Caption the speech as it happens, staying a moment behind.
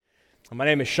My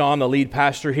name is Sean, the lead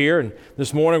pastor here, and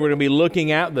this morning we're going to be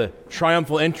looking at the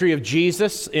triumphal entry of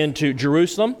Jesus into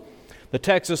Jerusalem. The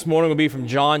text this morning will be from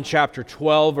John chapter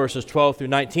 12, verses 12 through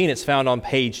 19. It's found on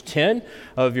page 10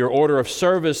 of your order of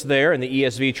service there in the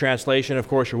ESV translation. Of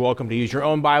course, you're welcome to use your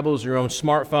own Bibles, your own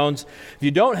smartphones. If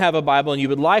you don't have a Bible and you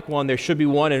would like one, there should be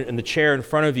one in the chair in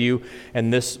front of you,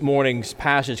 and this morning's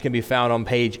passage can be found on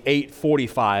page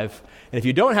 845. And if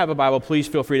you don't have a Bible, please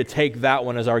feel free to take that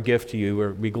one as our gift to you.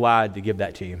 We'll be glad to give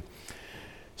that to you.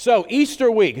 So, Easter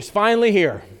week is finally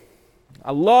here.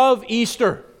 I love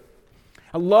Easter.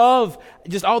 I love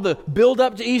just all the build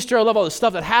up to Easter. I love all the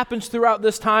stuff that happens throughout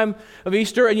this time of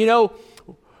Easter. And you know,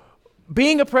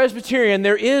 being a Presbyterian,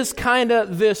 there is kind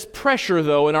of this pressure,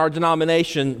 though, in our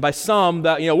denomination by some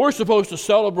that, we're supposed to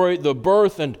celebrate the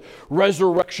birth and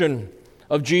resurrection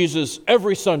of Jesus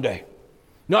every Sunday.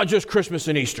 Not just Christmas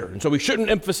and Easter. And so we shouldn't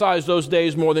emphasize those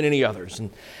days more than any others.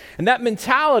 And that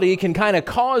mentality can kind of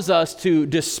cause us to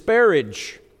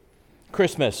disparage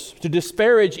Christmas, to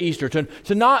disparage Easter,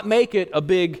 to not make it a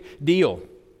big deal.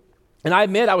 And I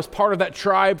admit I was part of that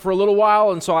tribe for a little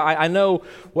while, and so I know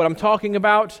what I'm talking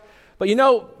about. But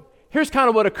here's kind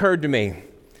of what occurred to me,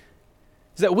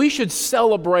 is that we should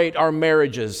celebrate our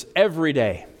marriages every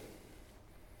day.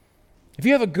 If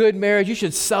you have a good marriage, you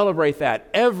should celebrate that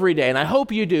every day, and I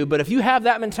hope you do. But if you have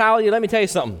that mentality, let me tell you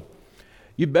something.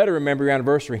 You better remember your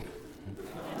anniversary.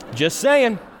 Just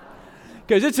saying.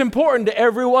 Because it's important to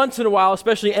every once in a while,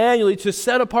 especially annually, to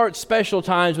set apart special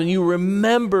times when you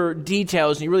remember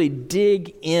details and you really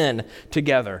dig in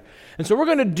together. And so we're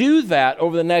going to do that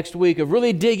over the next week, of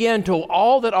really dig into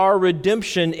all that our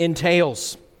redemption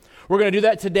entails. We're going to do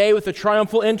that today with the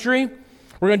triumphal entry.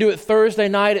 We're going to do it Thursday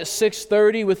night at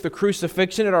 6:30 with the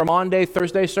crucifixion at our Maundy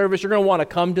Thursday service. You're going to want to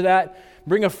come to that.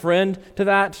 Bring a friend to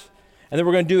that. And then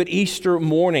we're going to do it Easter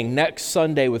morning, next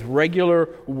Sunday, with regular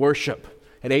worship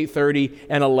at 8:30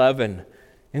 and 11.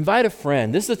 Invite a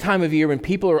friend. This is the time of year when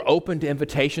people are open to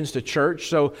invitations to church.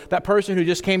 So that person who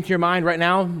just came to your mind right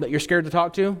now that you're scared to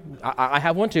talk to, I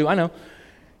have one too, I know.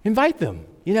 Invite them.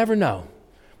 You never know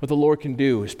what the Lord can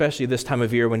do, especially this time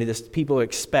of year when people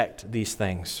expect these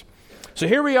things. So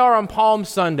here we are on Palm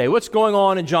Sunday. What's going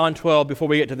on in John 12 before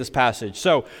we get to this passage?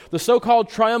 So the so-called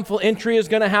triumphal entry is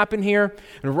going to happen here.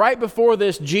 And right before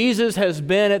this, Jesus has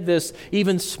been at this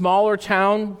even smaller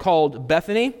town called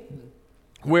Bethany,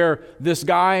 where this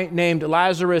guy named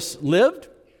Lazarus lived,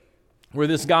 where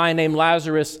this guy named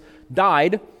Lazarus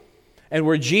died, and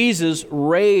where Jesus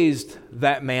raised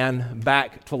that man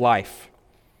back to life.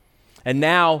 And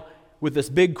now, with this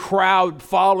big crowd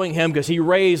following him because he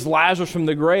raised Lazarus from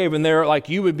the grave, and they're like,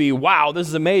 you would be, wow, this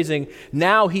is amazing.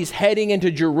 Now he's heading into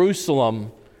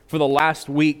Jerusalem for the last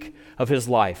week of his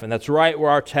life. And that's right where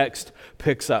our text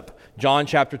picks up. John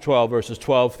chapter 12, verses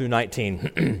 12 through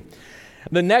 19.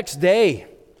 The next day,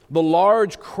 the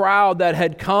large crowd that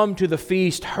had come to the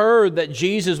feast heard that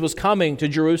Jesus was coming to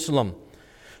Jerusalem.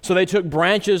 So they took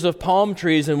branches of palm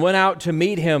trees and went out to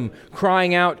meet him,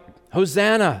 crying out,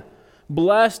 Hosanna!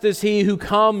 Blessed is he who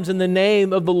comes in the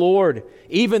name of the Lord,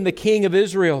 even the King of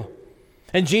Israel.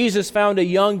 And Jesus found a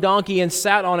young donkey and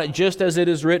sat on it, just as it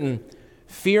is written,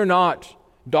 Fear not,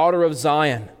 daughter of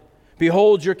Zion.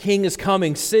 Behold, your king is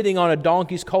coming, sitting on a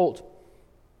donkey's colt.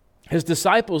 His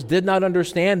disciples did not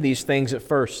understand these things at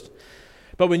first.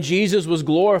 But when Jesus was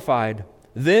glorified,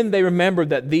 then they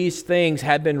remembered that these things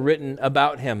had been written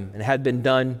about him and had been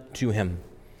done to him.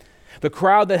 The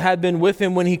crowd that had been with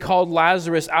him when he called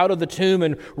Lazarus out of the tomb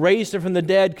and raised him from the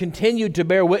dead continued to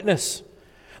bear witness.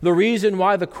 The reason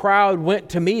why the crowd went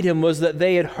to meet him was that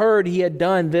they had heard he had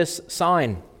done this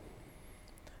sign.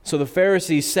 So the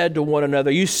Pharisees said to one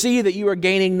another, You see that you are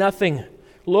gaining nothing.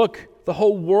 Look, the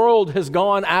whole world has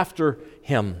gone after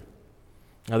him.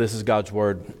 Now this is God's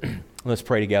word. Let's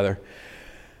pray together.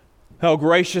 Oh,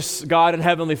 gracious God and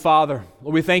Heavenly Father,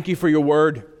 Lord, we thank you for your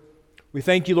word. We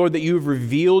thank you, Lord, that you have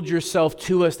revealed yourself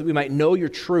to us, that we might know your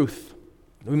truth,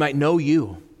 that we might know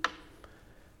you,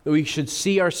 that we should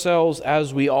see ourselves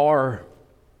as we are,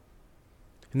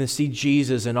 and then see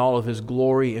Jesus in all of his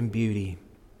glory and beauty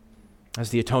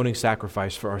as the atoning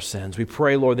sacrifice for our sins. We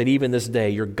pray, Lord, that even this day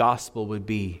your gospel would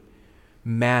be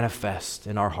manifest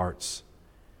in our hearts,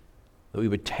 that we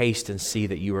would taste and see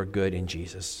that you are good in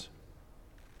Jesus.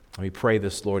 And we pray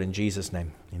this, Lord, in Jesus'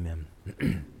 name. Amen.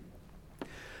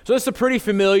 So it's a pretty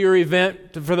familiar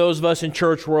event for those of us in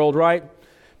church world, right?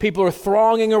 People are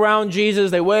thronging around Jesus.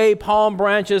 They wave palm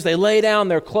branches. They lay down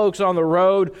their cloaks on the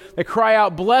road. They cry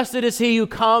out, Blessed is he who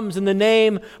comes in the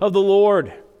name of the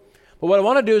Lord. But what I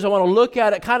want to do is I want to look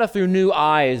at it kind of through new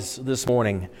eyes this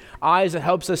morning. Eyes that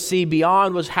helps us see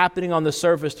beyond what's happening on the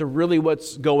surface to really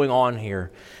what's going on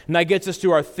here. And that gets us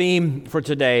to our theme for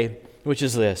today, which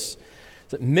is this.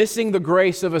 That missing the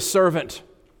grace of a servant,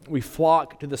 we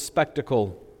flock to the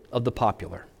spectacle of the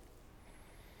popular.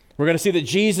 We're going to see that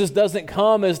Jesus doesn't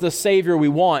come as the Savior we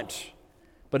want,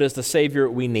 but as the Savior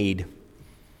we need.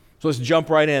 So let's jump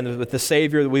right in with the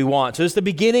Savior that we want. So it's the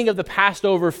beginning of the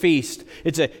Passover feast.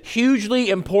 It's a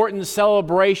hugely important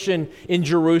celebration in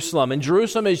Jerusalem. And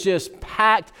Jerusalem is just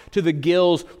packed to the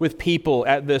gills with people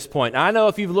at this point. Now, I know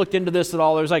if you've looked into this at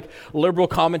all, there's like liberal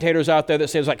commentators out there that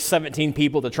say there's like 17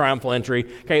 people at the triumphal entry.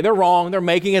 Okay, they're wrong. They're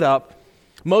making it up.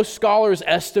 Most scholars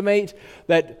estimate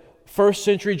that first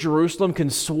century Jerusalem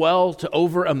can swell to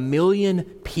over 1 million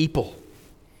people.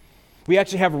 We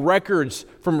actually have records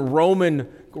from Roman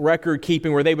record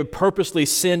keeping where they would purposely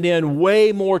send in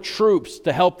way more troops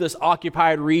to help this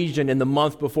occupied region in the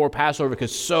month before Passover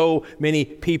because so many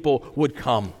people would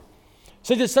come.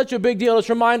 Since it's such a big deal, let's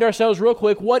remind ourselves real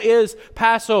quick, what is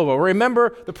Passover?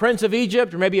 Remember the Prince of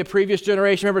Egypt, or maybe a previous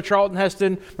generation. Remember Charlton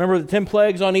Heston? Remember the 10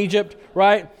 plagues on Egypt,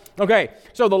 right? Okay,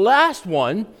 so the last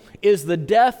one is the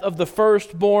death of the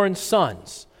firstborn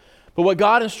sons. But what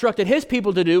God instructed his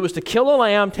people to do was to kill a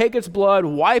lamb, take its blood,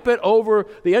 wipe it over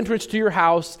the entrance to your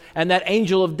house, and that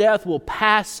angel of death will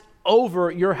pass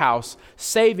over your house,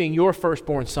 saving your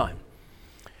firstborn son.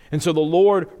 And so the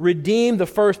Lord redeemed the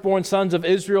firstborn sons of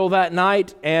Israel that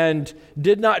night and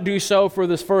did not do so for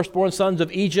the firstborn sons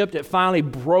of Egypt. It finally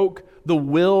broke the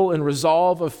will and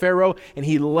resolve of Pharaoh, and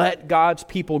he let God's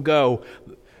people go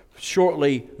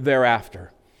shortly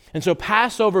thereafter. And so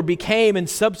Passover became, in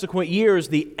subsequent years,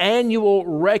 the annual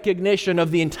recognition of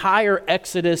the entire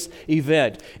Exodus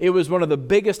event. It was one of the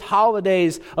biggest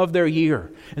holidays of their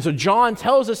year. And so John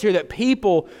tells us here that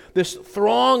people, this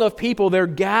throng of people, they're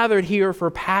gathered here for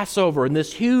Passover. And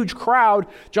this huge crowd,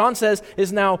 John says,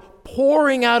 is now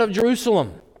pouring out of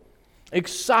Jerusalem,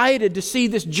 excited to see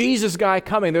this Jesus guy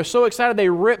coming. They're so excited they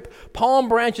rip palm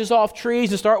branches off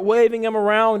trees and start waving them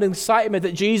around in excitement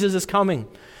that Jesus is coming.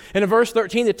 And in verse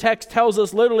 13, the text tells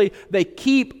us literally they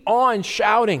keep on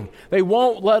shouting. They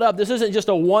won't let up. This isn't just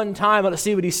a one time, let's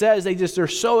see what he says. They're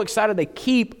so excited they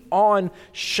keep on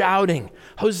shouting.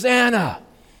 Hosanna!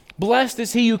 Blessed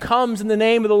is he who comes in the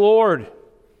name of the Lord.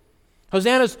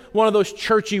 Hosanna is one of those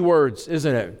churchy words,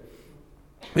 isn't it?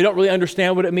 We don't really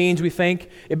understand what it means, we think.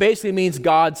 It basically means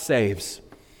God saves.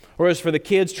 Whereas for the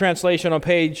kids' translation on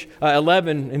page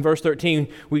 11 in verse 13,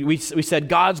 we said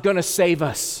God's going to save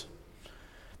us.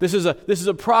 This is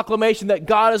a proclamation that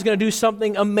God is going to do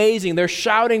something amazing. They're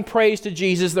shouting praise to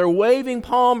Jesus. They're waving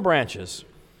palm branches.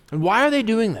 And why are they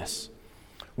doing this?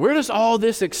 Where does all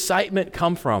this excitement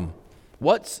come from?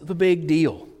 What's the big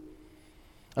deal?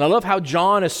 And I love how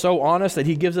John is so honest that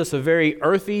he gives us a very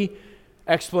earthy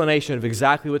explanation of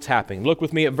exactly what's happening. Look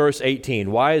with me at verse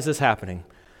 18. Why is this happening?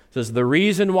 It says, the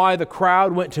reason why the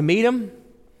crowd went to meet him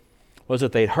was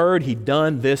that they'd heard he'd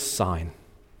done this sign.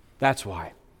 That's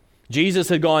why. Jesus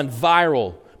had gone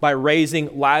viral by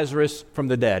raising Lazarus from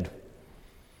the dead.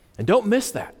 And don't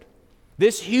miss that.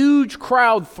 This huge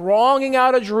crowd thronging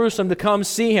out of Jerusalem to come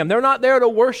see him. They're not there to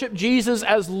worship Jesus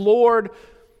as Lord.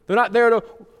 They're not there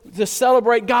to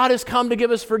celebrate God has come to give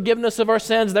us forgiveness of our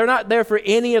sins. They're not there for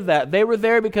any of that. They were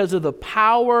there because of the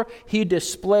power he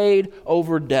displayed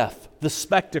over death, the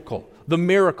spectacle, the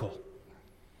miracle.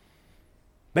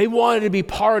 They wanted to be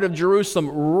part of Jerusalem,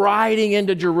 riding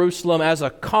into Jerusalem as a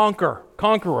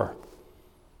conqueror,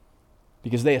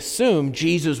 because they assumed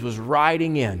Jesus was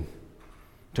riding in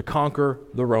to conquer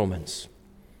the Romans,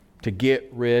 to get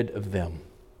rid of them.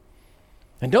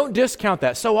 And don't discount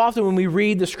that. So often when we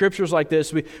read the scriptures like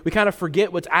this, we kind of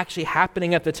forget what's actually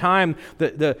happening at the time.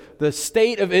 The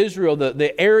state of Israel,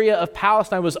 the area of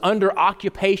Palestine was under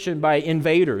occupation by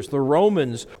invaders. The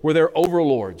Romans were their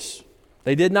overlords.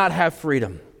 They did not have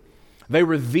freedom. They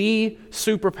were the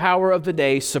superpower of the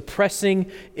day,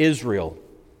 suppressing Israel.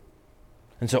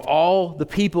 And so all the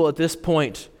people at this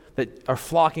point that are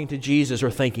flocking to Jesus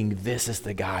are thinking, this is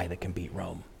the guy that can beat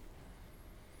Rome.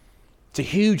 It's a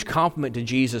huge compliment to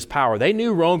Jesus' power. They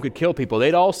knew Rome could kill people.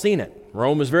 They'd all seen it.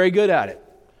 Rome was very good at it.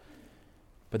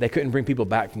 But they couldn't bring people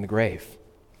back from the grave.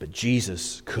 But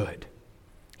Jesus could.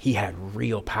 He had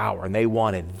real power, and they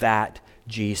wanted that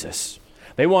Jesus.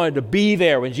 They wanted to be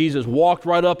there when Jesus walked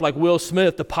right up like Will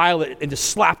Smith to Pilate and just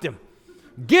slapped him.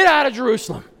 Get out of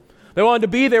Jerusalem. They wanted to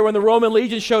be there when the Roman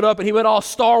legion showed up and he went all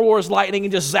Star Wars lightning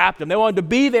and just zapped them. They wanted to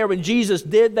be there when Jesus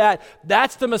did that.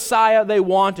 That's the Messiah they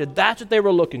wanted. That's what they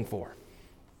were looking for.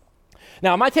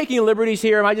 Now, am I taking liberties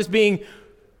here? Am I just being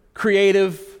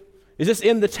creative? Is this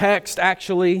in the text,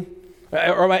 actually?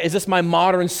 Or is this my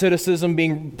modern cynicism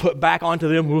being put back onto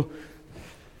them?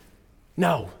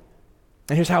 No.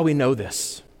 And here's how we know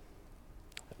this.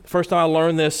 The first time I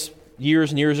learned this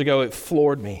years and years ago, it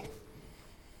floored me.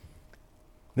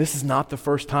 This is not the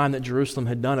first time that Jerusalem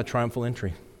had done a triumphal entry.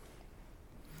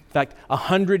 In fact,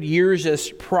 100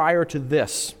 years prior to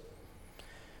this,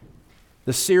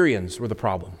 the Syrians were the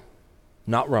problem,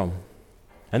 not Rome.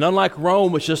 And unlike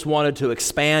Rome, which just wanted to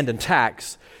expand and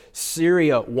tax,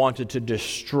 Syria wanted to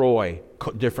destroy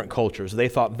different cultures. They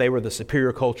thought they were the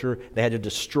superior culture. They had to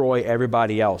destroy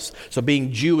everybody else. So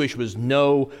being Jewish was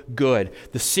no good.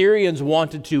 The Syrians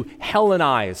wanted to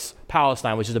Hellenize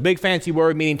Palestine, which is a big fancy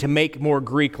word meaning to make more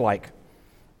Greek-like.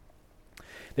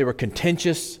 They were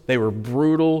contentious. They were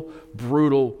brutal,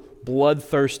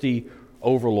 bloodthirsty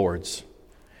overlords.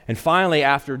 And finally,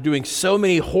 after doing so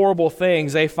many horrible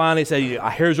things, they finally said,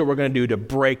 here's what we're going to do to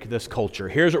break this culture.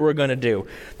 Here's what we're going to do.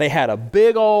 They had a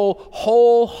big old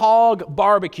whole hog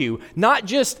barbecue, not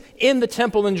just in the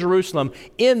temple in Jerusalem,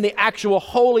 in the actual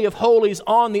Holy of Holies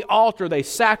on the altar. They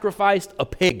sacrificed a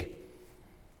pig,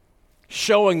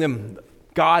 showing them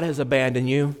God has abandoned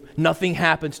you. Nothing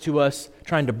happens to us,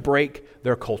 trying to break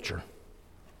their culture.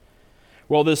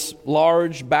 Well, this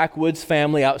large backwoods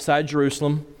family outside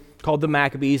Jerusalem called the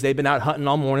Maccabees, they'd been out hunting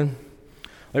all morning.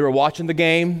 They were watching the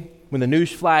game when the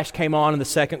news flash came on in the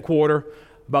second quarter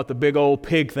about the big old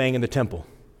pig thing in the temple.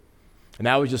 And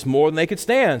that was just more than they could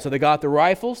stand. So they got their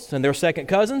rifles and their second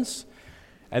cousins,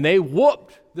 and they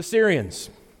whooped the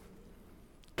Syrians,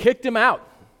 kicked them out,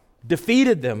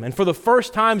 defeated them. And for the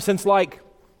first time since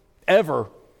ever,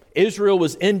 Israel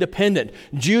was independent.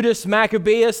 Judas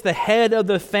Maccabeus, the head of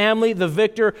the family, the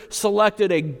victor,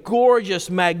 selected a gorgeous,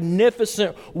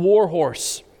 magnificent war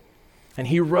horse, and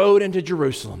he rode into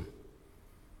Jerusalem.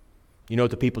 You know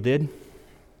what the people did?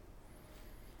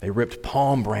 They ripped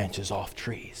palm branches off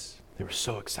trees. They were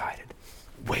so excited.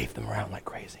 Waved them around like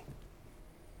crazy.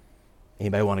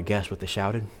 Anybody want to guess what they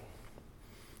shouted?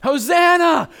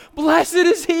 Hosanna! Blessed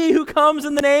is he who comes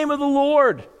in the name of the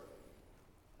Lord.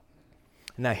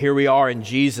 Now here we are in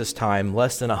Jesus' time,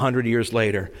 less than 100 years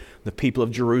later. The people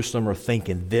of Jerusalem are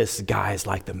thinking, this guy's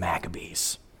like the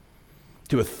Maccabees.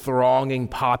 To a thronging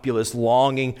populace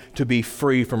longing to be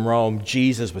free from Rome,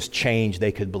 Jesus was change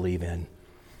they could believe in.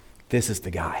 This is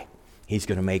the guy. He's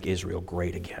going to make Israel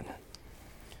great again.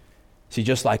 See,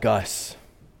 just like us,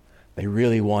 they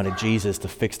really wanted Jesus to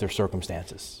fix their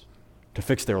circumstances, to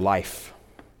fix their life.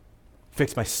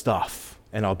 Fix my stuff,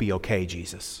 and I'll be okay,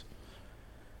 Jesus.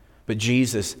 But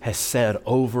Jesus has said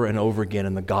over and over again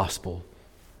in the gospel,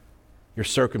 your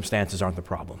circumstances aren't the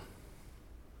problem.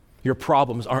 Your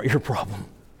problems aren't your problem.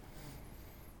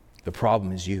 The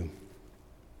problem is you.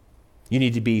 You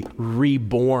need to be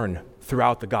reborn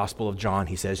throughout the Gospel of John,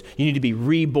 he says. You need to be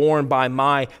reborn by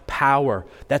my power.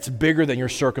 That's bigger than your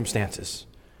circumstances.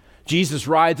 Jesus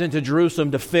rides into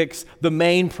Jerusalem to fix the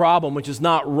main problem, which is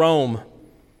not Rome.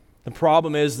 The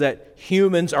problem is that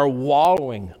humans are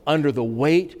wallowing under the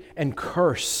weight and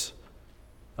curse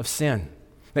of sin.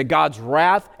 That God's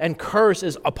wrath and curse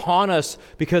is upon us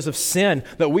because of sin.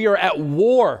 That we are at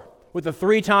war with the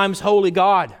 3 times holy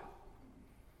God.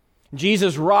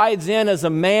 Jesus rides in as a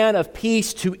man of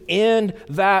peace to end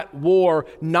that war,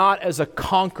 not as a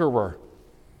conqueror.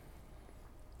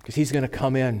 Because he's going to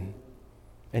come in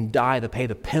and die to pay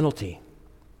the penalty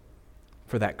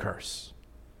for that curse.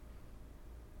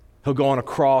 He'll go on a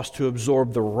cross to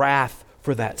absorb the wrath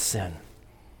for that sin.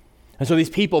 And so these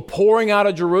people pouring out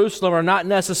of Jerusalem are not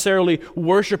necessarily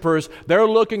worshipers. They're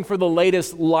looking for the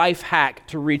latest life hack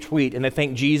to retweet, and they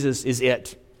think Jesus is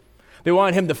it. They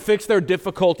want him to fix their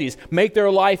difficulties, make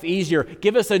their life easier,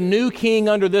 give us a new king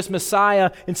under this Messiah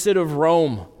instead of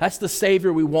Rome. That's the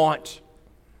Savior we want.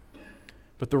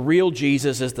 But the real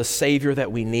Jesus is the Savior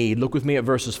that we need. Look with me at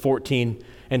verses 14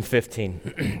 and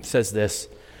 15. It says this,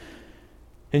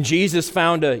 and Jesus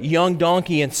found a young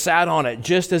donkey and sat on it,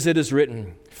 just as it is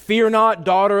written, fear not,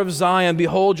 daughter of Zion,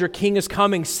 behold, your king is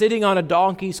coming, sitting on a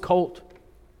donkey's colt.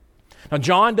 Now,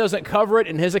 John doesn't cover it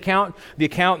in his account. The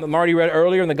account that Marty read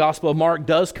earlier in the Gospel of Mark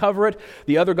does cover it.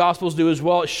 The other Gospels do as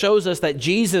well. It shows us that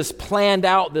Jesus planned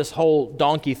out this whole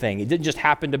donkey thing. It didn't just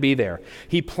happen to be there.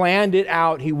 He planned it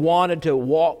out. He wanted to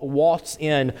waltz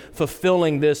in,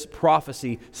 fulfilling this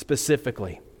prophecy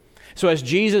specifically. So as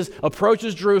Jesus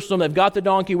approaches Jerusalem, they've got the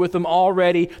donkey with them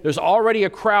already. There's already a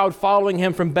crowd following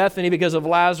him from Bethany because of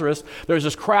Lazarus. There's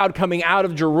this crowd coming out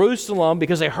of Jerusalem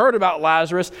because they heard about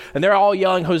Lazarus, and they're all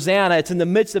yelling, Hosanna. It's in the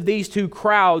midst of these two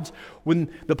crowds,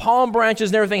 when the palm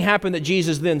branches and everything happen, that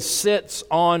Jesus then sits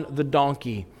on the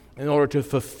donkey in order to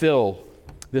fulfill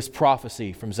this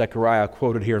prophecy from Zechariah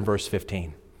quoted here in verse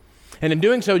 15. And in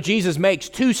doing so, Jesus makes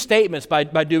two statements by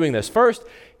doing this. First,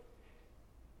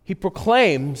 he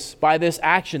proclaims by this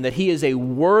action that he is a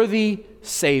worthy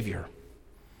Savior.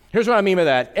 Here's what I mean by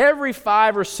that. Every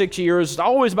 5 or 6 years, it's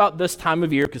always about this time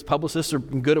of year, because publicists are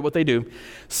good at what they do,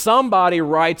 somebody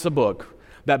writes a book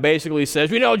that basically says,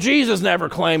 Jesus never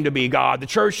claimed to be God. The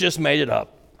church just made it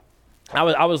up.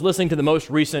 I was listening to the most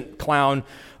recent clown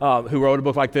who wrote a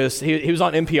book like this. He was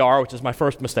on NPR, which is my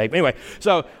first mistake. Anyway,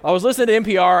 so I was listening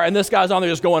to NPR, and this guy's on there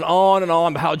just going on and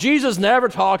on about how Jesus never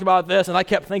talked about this. And I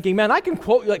kept thinking, man, I can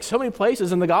quote you so many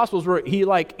places in the Gospels where he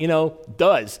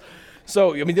does.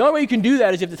 So, the only way you can do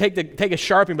that is you have to take a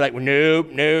Sharpie and be like, well, nope,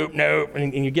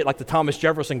 and you get the Thomas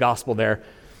Jefferson Gospel there.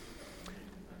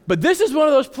 But this is one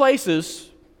of those places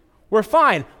where,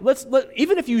 fine,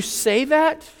 even if you say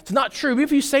that, it's not true, but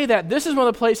if you say that, this is one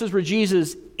of the places where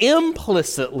Jesus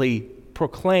implicitly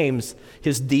proclaims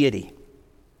his deity.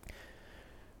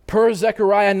 Per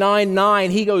Zechariah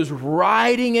 9:9, he goes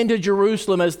riding into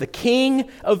Jerusalem as the King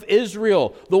of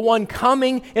Israel, the one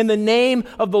coming in the name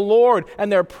of the Lord. And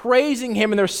they're praising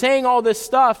him and they're saying all this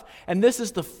stuff. And this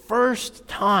is the first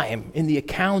time in the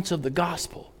accounts of the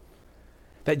gospel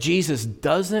that Jesus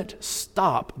doesn't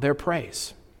stop their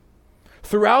praise.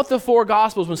 Throughout the 4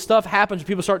 Gospels, when stuff happens, when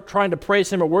people start trying to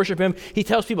praise him or worship him, he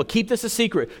tells people, keep this a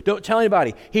secret. Don't tell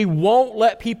anybody. He won't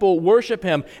let people worship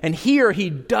him. And here, he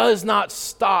does not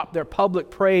stop their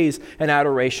public praise and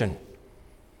adoration.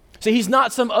 See, he's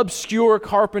not some obscure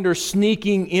carpenter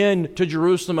sneaking in to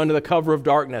Jerusalem under the cover of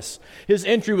darkness. His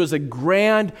entry was a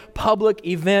grand public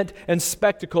event and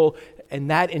spectacle, and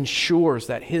that ensures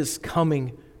that his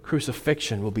coming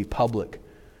crucifixion will be public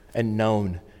and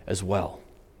known as well.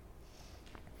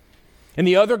 In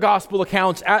the other gospel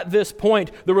accounts, at this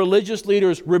point, the religious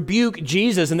leaders rebuke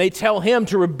Jesus, and they tell him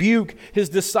to rebuke his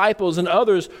disciples and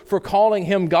others for calling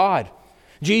him God.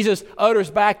 Jesus utters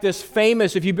back this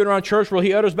famous, if you've been around church world,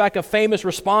 he utters back a famous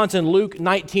response in Luke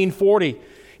 19:40.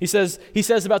 He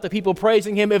says about the people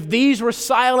praising him, if these were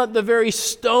silent, the very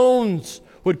stones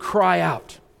would cry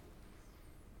out.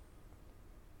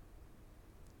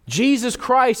 Jesus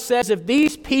Christ says, if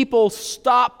these people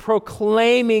stop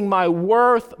proclaiming my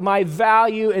worth, my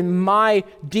value, and my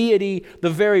deity, the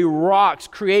very rocks,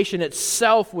 creation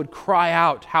itself would cry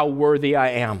out how worthy I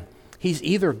am. He's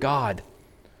either God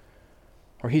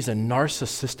or he's a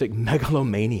narcissistic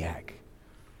megalomaniac.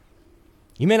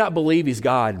 You may not believe he's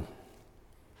God,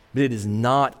 but it is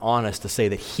not honest to say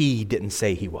that he didn't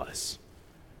say he was.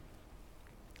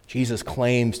 Jesus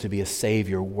claims to be a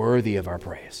Savior worthy of our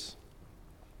praise.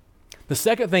 The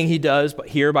second thing he does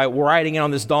here by riding in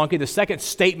on this donkey, the second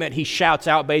statement he shouts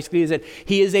out basically is that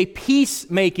he is a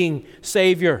peacemaking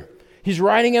Savior. He's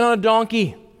riding in on a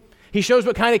donkey. He shows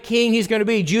what kind of king he's going to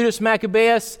be. Judas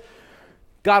Maccabeus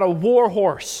got a war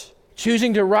horse.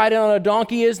 Choosing to ride in on a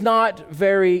donkey is not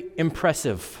very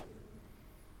impressive.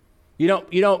 You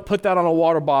don't put that on a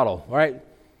water bottle, right?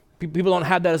 People don't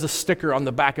have that as a sticker on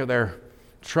the back of their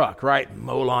truck, right?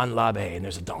 Molon Labe, and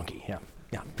there's a donkey. Yeah.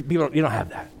 You don't have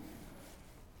that.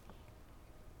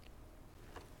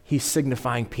 He's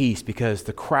signifying peace because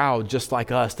the crowd, just like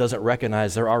us, doesn't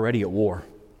recognize they're already at war.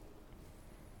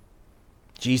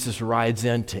 Jesus rides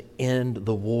in to end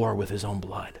the war with his own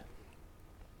blood.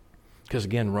 Because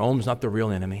again, Rome's not the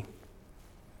real enemy.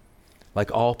 Like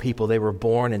all people, they were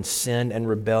born in sin and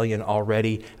rebellion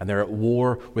already, and they're at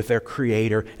war with their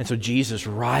Creator. And so Jesus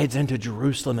rides into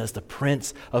Jerusalem as the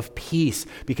Prince of Peace,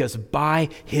 because by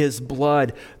his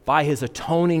blood, by his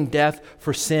atoning death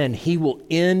for sin, he will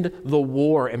end the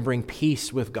war and bring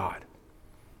peace with God.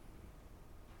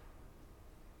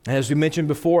 And as we mentioned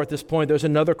before, at this point, there's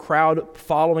another crowd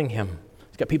following him.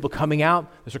 He's got people coming out.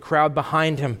 There's a crowd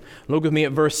behind him. Look with me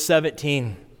at verse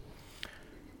 17.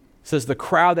 It says, the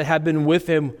crowd that had been with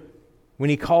him when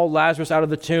he called Lazarus out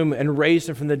of the tomb and raised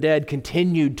him from the dead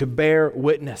continued to bear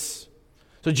witness.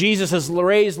 So Jesus has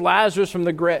raised Lazarus from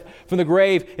the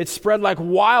grave. It spread like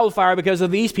wildfire because of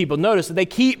these people. Notice that they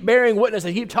keep bearing witness.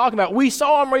 They keep talking about, we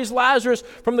saw him raise Lazarus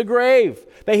from the grave.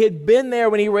 They had been there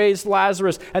when he raised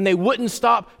Lazarus, and they wouldn't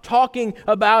stop talking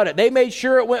about it. They made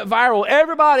sure it went viral.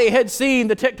 Everybody had seen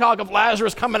the TikTok of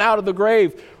Lazarus coming out of the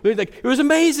grave. It was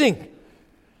amazing.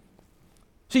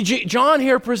 See, John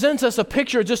here presents us a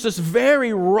picture of just this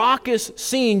very raucous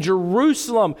scene.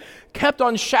 Jerusalem kept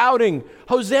on shouting,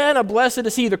 Hosanna, blessed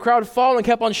is he. The crowd following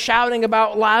kept on shouting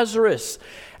about Lazarus.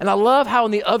 And I love how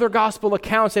in the other gospel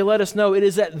accounts they let us know it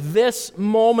is at this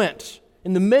moment,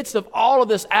 in the midst of all of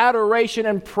this adoration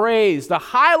and praise, the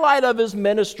highlight of his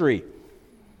ministry,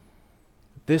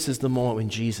 this is the moment when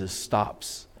Jesus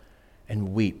stops and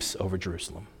weeps over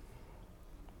Jerusalem.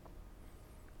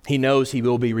 He knows he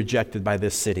will be rejected by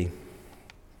this city.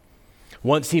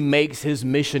 Once he makes his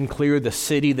mission clear, the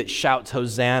city that shouts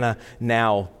Hosanna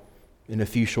now, in a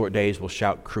few short days, will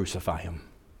shout, crucify him.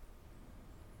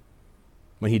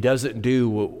 When he doesn't do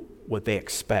what they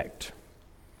expect,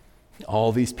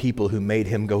 all these people who made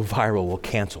him go viral will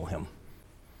cancel him.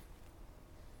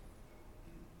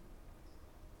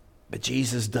 But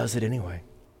Jesus does it anyway.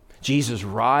 Jesus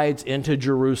rides into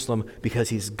Jerusalem because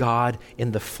he's God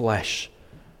in the flesh,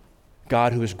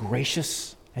 God who is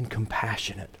gracious and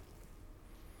compassionate.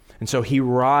 And so he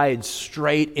rides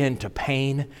straight into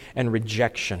pain and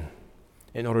rejection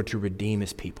in order to redeem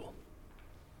his people.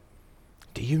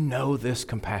 Do you know this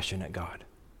compassionate God?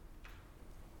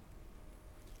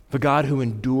 The God who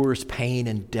endures pain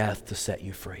and death to set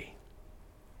you free.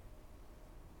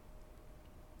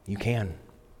 You can.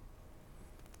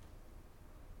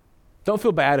 Don't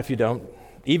feel bad if you don't.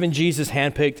 Even Jesus'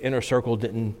 handpicked inner circle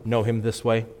didn't know him this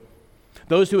way.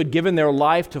 Those who had given their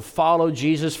life to follow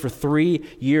Jesus for 3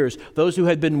 years, those who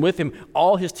had been with him,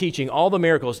 all his teaching, all the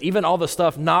miracles, even all the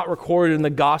stuff not recorded in the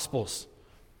Gospels.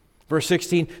 Verse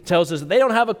 16 tells us that they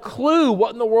don't have a clue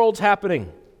what in the world's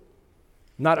happening.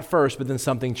 Not at first, but then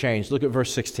something changed. Look at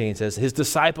verse 16. It says, his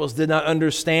disciples did not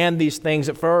understand these things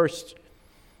at first.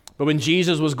 But when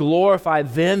Jesus was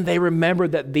glorified, then they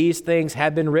remembered that these things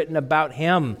had been written about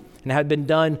him and had been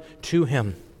done to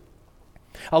him.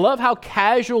 I love how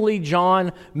casually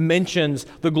John mentions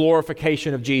the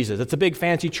glorification of Jesus. It's a big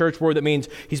fancy church word that means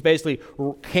he's basically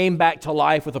came back to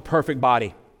life with a perfect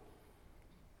body.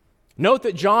 Note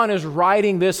that John is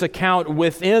writing this account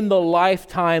within the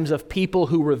lifetimes of people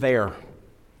who were there,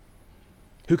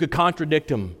 who could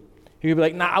contradict him. He could be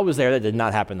like, I was there. That did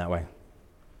not happen that way.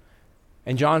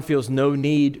 And John feels no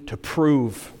need to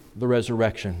prove the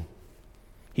resurrection.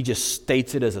 He just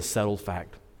states it as a settled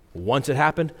fact. Once it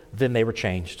happened, then they were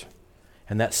changed.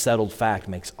 And that settled fact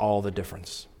makes all the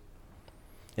difference.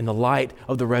 In the light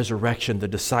of the resurrection, the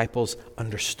disciples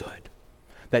understood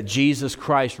that Jesus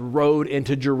Christ rode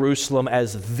into Jerusalem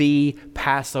as the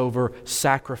Passover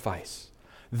sacrifice,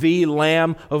 the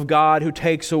Lamb of God who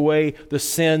takes away the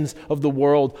sins of the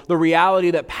world. The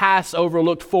reality that Passover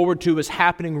looked forward to is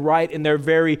happening right in their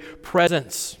very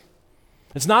presence.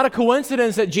 It's not a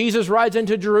coincidence that Jesus rides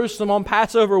into Jerusalem on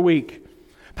Passover week.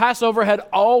 Passover had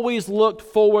always looked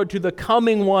forward to the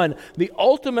coming one, the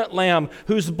ultimate Lamb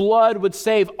whose blood would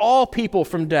save all people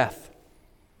from death.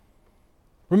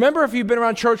 Remember, if you've been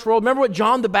around church world, remember what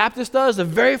John the Baptist does the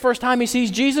very first time he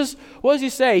sees Jesus? What does he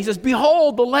say? He says,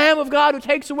 behold, the Lamb of God who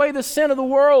takes away the sin of the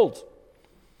world.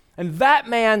 And that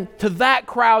man, to that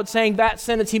crowd saying that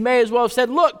sentence, he may as well have said,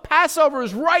 look, Passover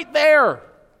is right there.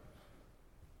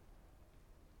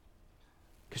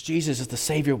 Because Jesus is the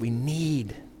Savior we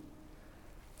need.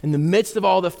 In the midst of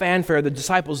all the fanfare, the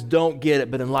disciples don't get it,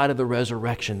 but in light of the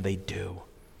resurrection, they do.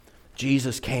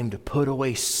 Jesus came to put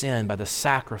away sin by the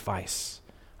sacrifice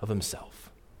of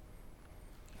himself.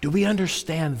 Do we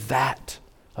understand that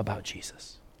about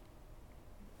Jesus?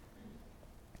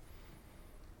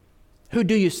 Who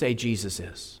do you say Jesus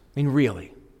is? I mean,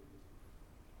 really?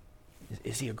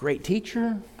 Is he a great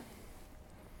teacher?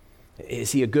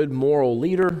 Is he a good moral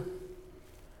leader?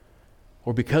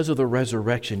 Or because of the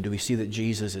resurrection, do we see that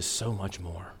Jesus is so much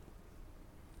more?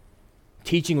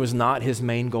 Teaching was not his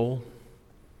main goal.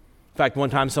 In fact, one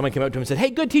time someone came up to him and said, hey,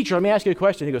 good teacher, let me ask you a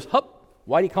question. He goes, hup,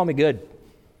 why do you call me good?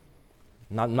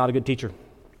 Not a good teacher.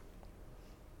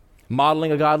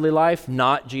 Modeling a godly life,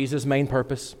 not Jesus' main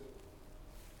purpose.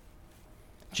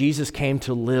 Jesus came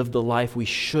to live the life we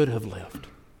should have lived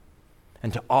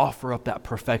and to offer up that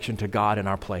perfection to God in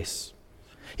our place.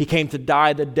 He came to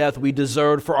die the death we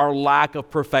deserved for our lack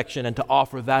of perfection and to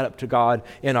offer that up to God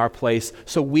in our place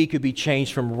so we could be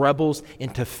changed from rebels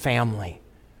into family.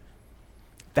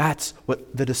 That's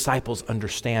what the disciples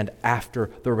understand after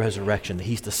the resurrection, that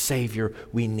he's the Savior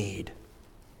we need.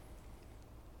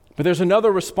 But there's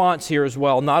another response here as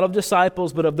well, not of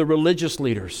disciples, but of the religious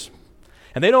leaders.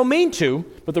 And they don't mean to,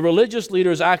 but the religious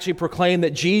leaders actually proclaim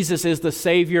that Jesus is the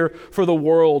Savior for the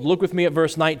world. Look with me at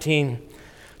verse 19.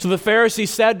 So the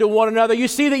Pharisees said to one another, you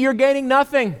see that you're gaining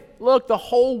nothing. Look, the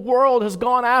whole world has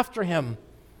gone after him.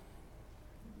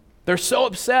 They're so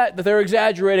upset that they're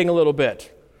exaggerating a little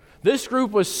bit. This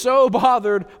group was so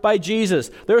bothered by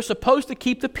Jesus. They're supposed to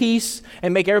keep the peace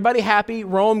and make everybody happy.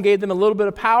 Rome gave them a little bit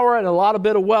of power and a lot of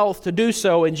bit of wealth to do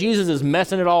so, and Jesus is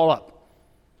messing it all up.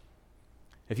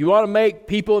 If you want to make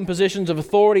people in positions of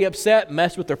authority upset,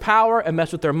 mess with their power and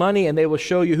mess with their money, and they will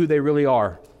show you who they really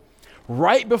are.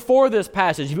 Right before this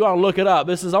passage, if you want to look it up,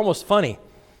 this is almost funny.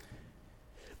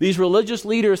 These religious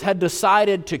leaders had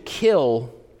decided to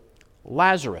kill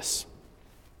Lazarus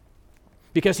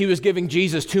because he was giving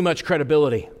Jesus too much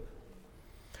credibility.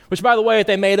 Which, by the way, if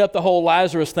they made up the whole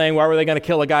Lazarus thing, why were they going to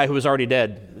kill a guy who was already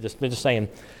dead? Just saying.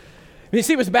 You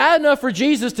see, it was bad enough for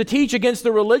Jesus to teach against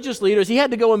the religious leaders. He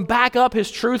had to go and back up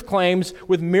his truth claims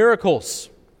with miracles.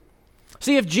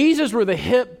 See, if Jesus were the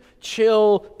hip,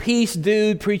 chill, peace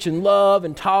dude preaching love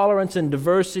and tolerance and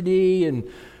diversity, and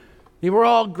you were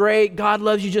all great, God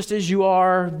loves you just as you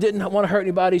are, didn't want to hurt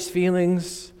anybody's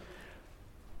feelings,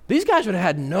 these guys would have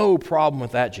had no problem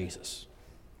with that Jesus.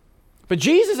 But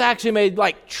Jesus actually made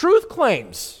truth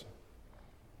claims.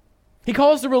 He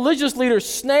calls the religious leaders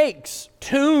snakes,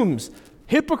 tombs,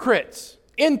 hypocrites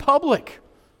in public.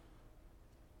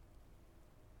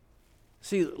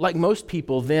 See, like most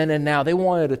people then and now, they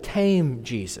wanted to tame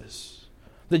Jesus.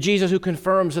 The Jesus who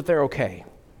confirms that they're okay.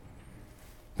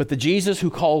 But the Jesus who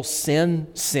calls sin,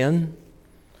 sin,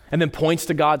 and then points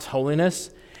to God's holiness,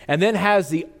 and then has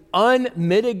the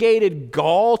unmitigated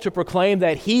gall to proclaim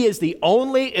that he is the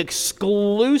only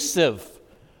exclusive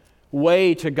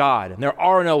way to God, and there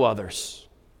are no others.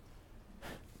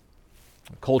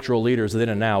 Cultural leaders then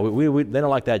and now, they don't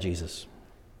like that Jesus.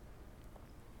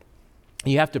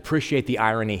 You have to appreciate the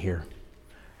irony here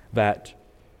that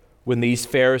when these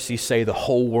Pharisees say the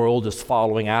whole world is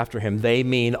following after him, they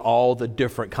mean all the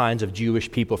different kinds of Jewish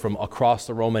people from across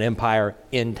the Roman Empire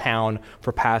in town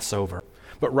for Passover.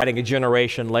 But writing a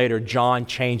generation later, John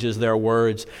changes their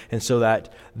words, and so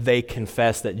that they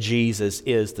confess that Jesus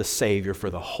is the Savior for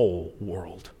the whole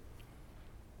world.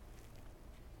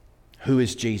 Who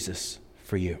is Jesus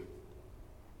for you?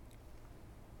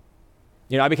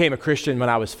 You know, I became a Christian when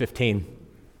I was 15,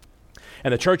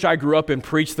 and the church I grew up in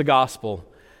preached the gospel.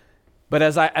 But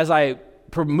as I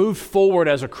moved forward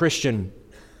as a Christian,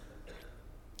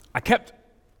 I kept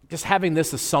just having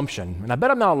this assumption, and I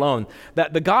bet I'm not alone,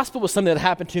 that the gospel was something that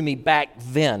happened to me back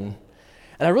then.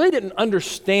 And I really didn't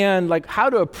understand how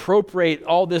to appropriate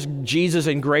all this Jesus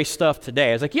and grace stuff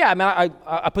today. I was like, yeah,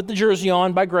 I put the jersey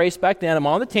on by grace back then. I'm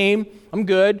on the team. I'm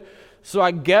good. So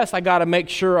I guess I got to make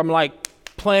sure I'm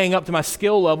playing up to my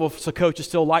skill level so coaches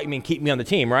still like me and keep me on the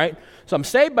team, right? So I'm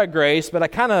saved by grace, but I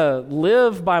kind of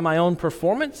live by my own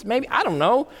performance. Maybe, I don't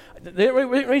know. They didn't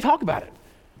really talk about it.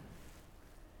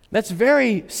 That's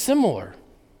very similar,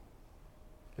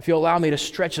 if you'll allow me to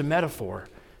stretch a metaphor,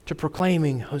 to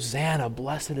proclaiming, Hosanna,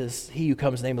 blessed is he who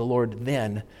comes in the name of the Lord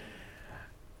then,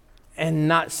 and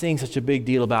not seeing such a big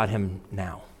deal about him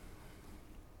now.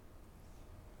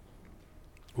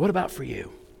 What about for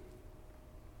you?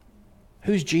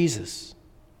 Who's Jesus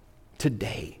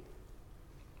today?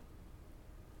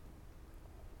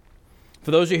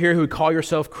 For those of you here who would call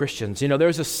yourself Christians,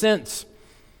 there's a sense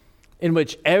in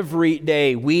which every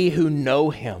day we who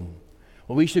know him,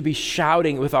 we should be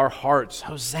shouting with our hearts,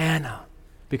 Hosanna,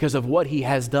 because of what he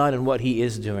has done and what he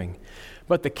is doing.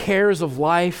 But the cares of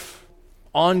life,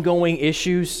 ongoing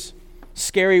issues,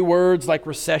 scary words like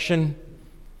recession,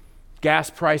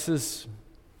 gas prices,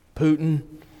 Putin,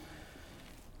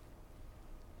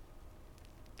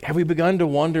 have we begun to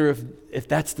wonder if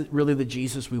that's really the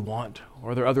Jesus we want, or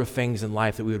are there other things in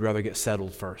life that we would rather get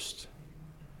settled first?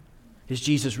 Is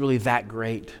Jesus really that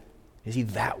great? Is he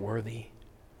that worthy?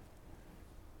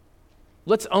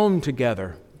 Let's own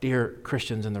together, dear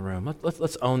Christians in the room,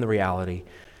 let's own the reality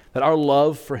that our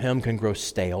love for him can grow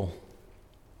stale.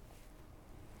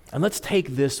 And let's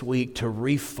take this week to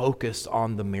refocus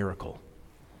on the miracle.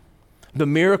 The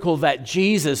miracle that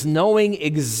Jesus, knowing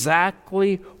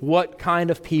exactly what kind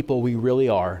of people we really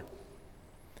are,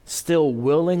 still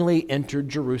willingly entered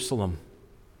Jerusalem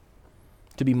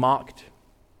to be mocked,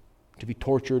 to be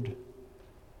tortured,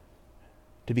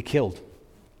 to be killed,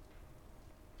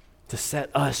 to set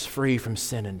us free from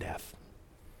sin and death.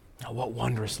 Now, what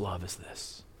wondrous love is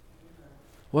this?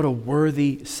 What a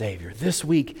worthy Savior. This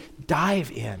week,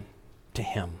 dive in to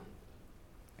him.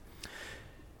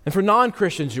 And for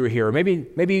non-Christians who are here, maybe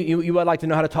you would like to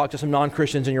know how to talk to some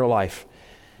non-Christians in your life.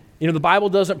 The Bible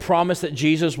doesn't promise that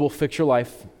Jesus will fix your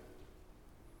life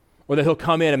or that he'll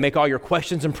come in and make all your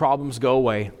questions and problems go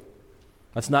away.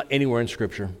 That's not anywhere in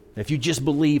Scripture. If you just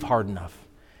believe hard enough.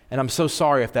 And I'm so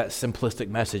sorry if that simplistic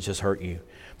message has hurt you.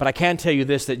 But I can tell you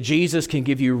this, that Jesus can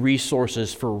give you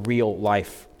resources for real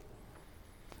life.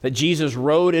 That Jesus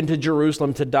rode into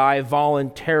Jerusalem to die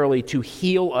voluntarily to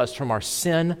heal us from our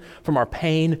sin, from our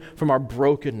pain, from our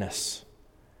brokenness.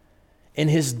 In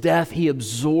his death, he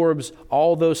absorbs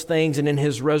all those things, and in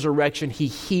his resurrection, he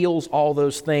heals all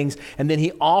those things, and then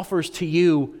he offers to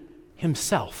you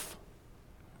himself.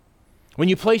 When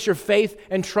you place your faith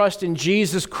and trust in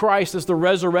Jesus Christ as the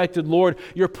resurrected Lord,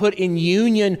 you're put in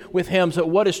union with him. So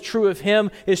what is true of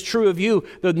him is true of you.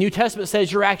 The New Testament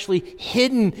says you're actually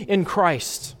hidden in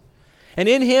Christ. And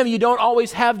in him, you don't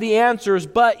always have the answers,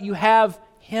 but you have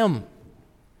Him,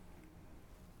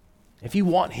 if you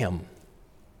want Him,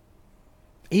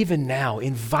 even now,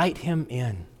 invite Him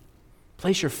in.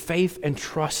 Place your faith and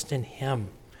trust in Him,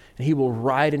 and He will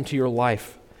ride into your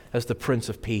life as the Prince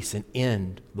of Peace and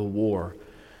end the war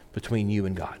between you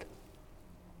and God.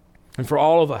 And for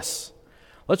all of us,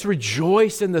 let's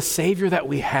rejoice in the Savior that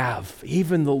we have,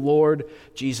 even the Lord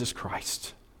Jesus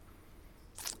Christ.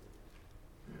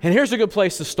 And here's a good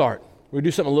place to start. We're going to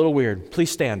do something a little weird.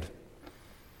 Please stand.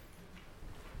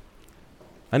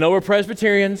 I know we're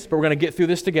Presbyterians, but we're going to get through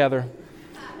this together.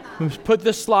 Put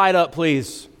this slide up,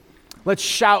 please. Let's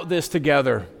shout this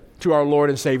together to our Lord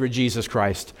and Savior Jesus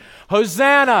Christ.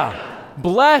 Hosanna!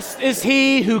 Blessed is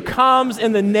He who comes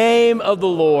in the name of the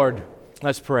Lord.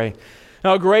 Let's pray.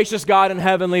 Now, gracious God and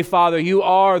Heavenly Father, You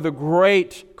are the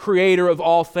great Creator of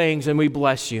all things, and we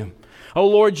bless You. Oh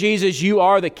Lord Jesus, You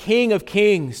are the King of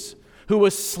kings, who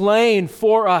was slain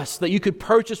for us, that You could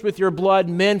purchase with Your blood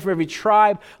men from every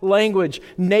tribe, language,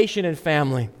 nation, and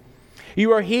family.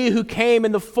 You are He who came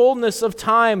in the fullness of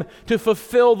time to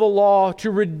fulfill the law,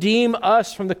 to redeem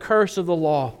us from the curse of the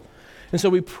law. And so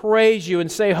we praise You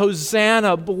and say,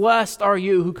 Hosanna, blessed are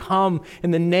You who come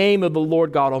in the name of the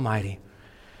Lord God Almighty.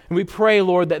 And we pray,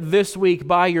 Lord, that this week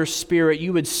by Your Spirit,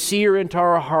 You would sear into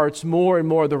our hearts more and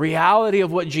more the reality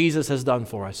of what Jesus has done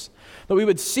for us. That we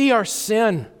would see our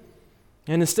sin,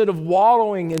 and instead of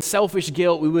wallowing in selfish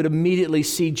guilt, we would immediately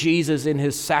see Jesus in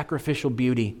His sacrificial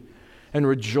beauty and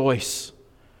rejoice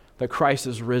that Christ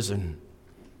is risen,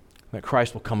 that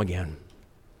Christ will come again.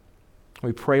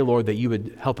 We pray, Lord, that You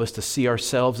would help us to see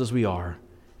ourselves as we are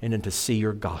and then to see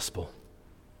Your gospel,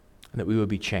 and that we would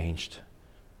be changed.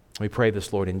 We pray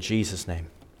this, Lord, in Jesus' name.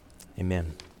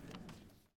 Amen.